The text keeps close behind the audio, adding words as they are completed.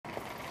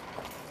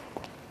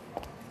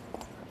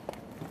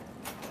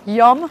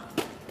Yum.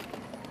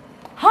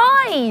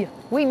 Hi,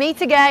 we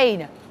meet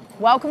again.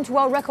 Welcome to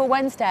World Record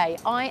Wednesday.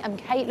 I am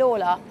Kate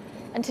Lawler,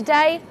 and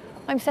today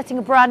I'm setting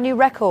a brand new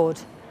record.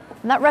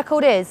 And that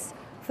record is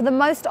for the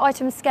most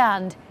items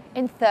scanned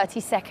in 30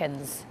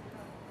 seconds.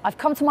 I've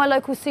come to my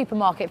local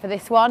supermarket for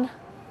this one.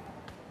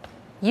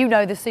 You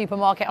know the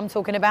supermarket I'm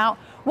talking about.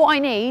 What I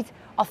need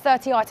are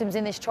 30 items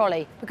in this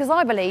trolley because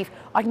I believe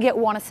I can get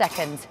one a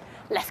second.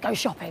 Let's go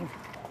shopping.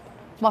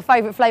 My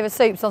favourite flavour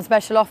soup's on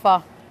special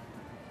offer.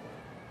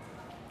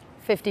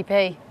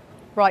 50p.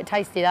 Right,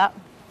 tasty that.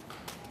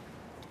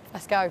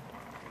 Let's go.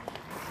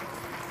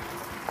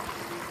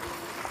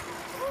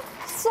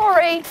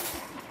 Sorry.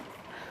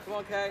 Come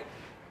on, Kate.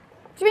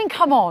 What do you mean,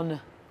 come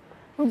on?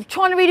 I'm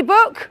trying to read a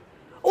book?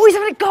 Always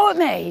having a go at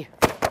me.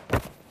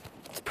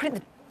 Let's put it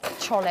in the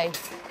trolley.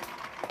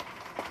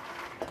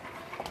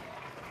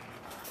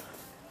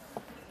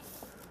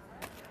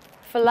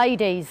 For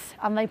ladies,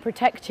 and they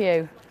protect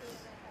you.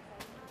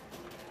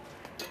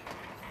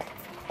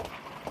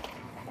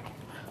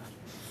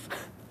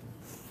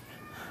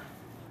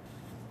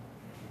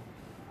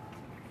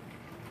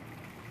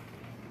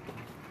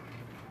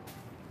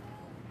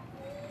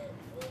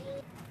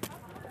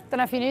 Don't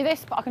know if you knew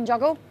this, but I can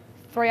juggle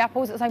 3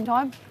 apples at the same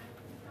time.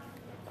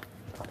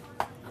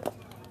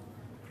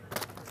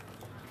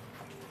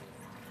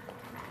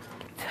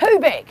 Too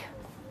big,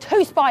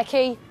 too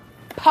spiky,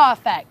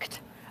 perfect.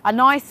 A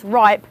nice,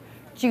 ripe,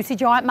 juicy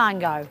giant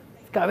mango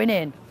going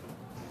in.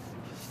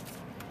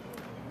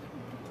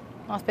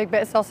 Nice big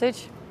bit of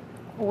sausage,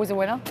 always a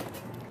winner.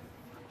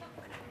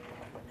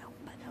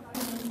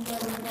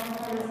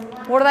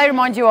 What do they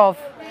remind you of?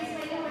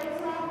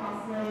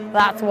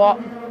 That's what.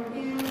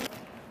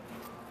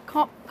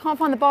 Can't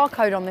find the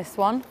barcode on this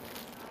one.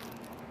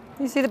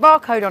 You see the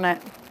barcode on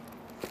it?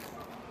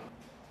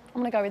 I'm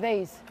gonna go with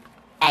these.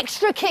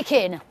 Extra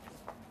kicking.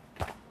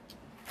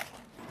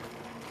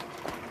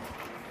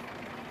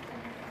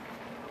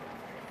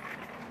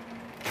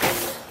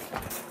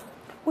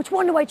 Which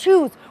one do I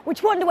choose?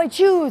 Which one do I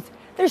choose?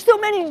 There's so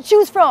many to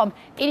choose from.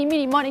 Eeny,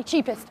 meeny, money,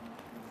 cheapest.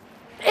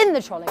 In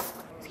the trolley.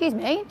 Excuse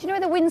me, do you know where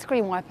the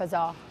windscreen wipers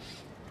are?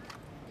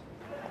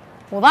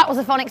 Well, that was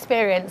a fun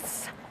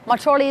experience. My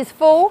trolley is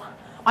full.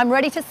 I'm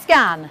ready to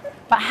scan,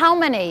 but how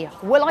many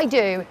will I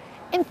do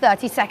in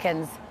 30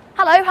 seconds?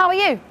 Hello, how are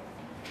you?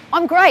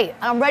 I'm great,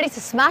 and I'm ready to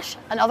smash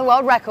another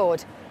world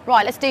record.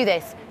 Right, let's do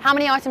this. How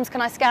many items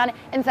can I scan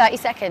in 30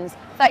 seconds?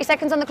 30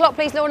 seconds on the clock,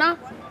 please, Lorna.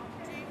 1,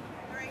 2,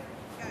 3,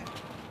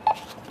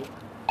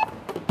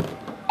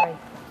 go.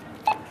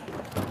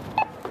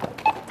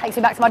 Takes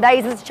me back to my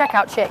days as a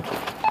checkout chick.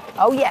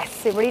 Oh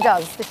yes, it really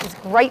does. This is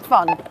great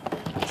fun.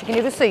 Chicken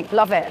noodle soup,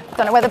 love it.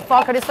 Don't know where the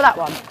barcode is for that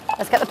one.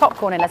 Let's get the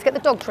popcorn in, let's get the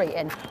dog treat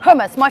in.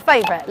 Hummus, my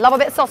favourite. Love a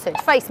bit of sausage,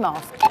 face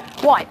mask,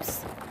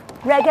 wipes.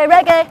 Reggae,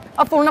 reggae.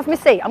 I've fallen off my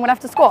seat, I'm gonna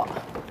have to squat.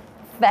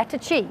 Feta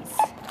cheese.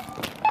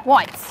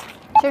 Wipes,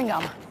 chewing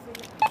gum.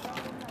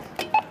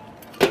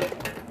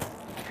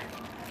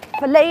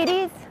 For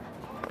ladies.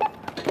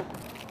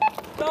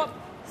 Stop.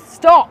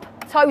 Stop,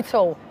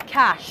 total,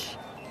 cash.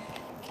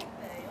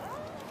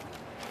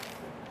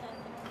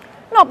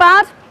 Not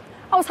bad.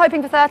 I was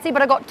hoping for 30,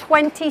 but I got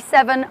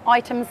 27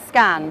 items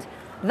scanned.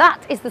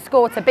 That is the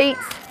score to beat.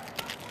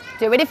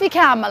 Do it if you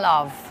can, my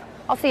love.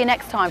 I'll see you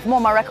next time. For more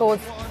of my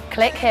records,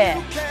 click here.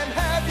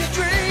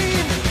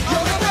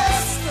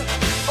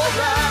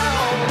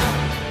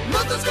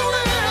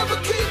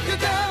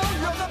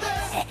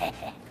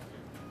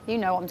 You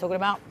know what I'm talking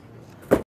about.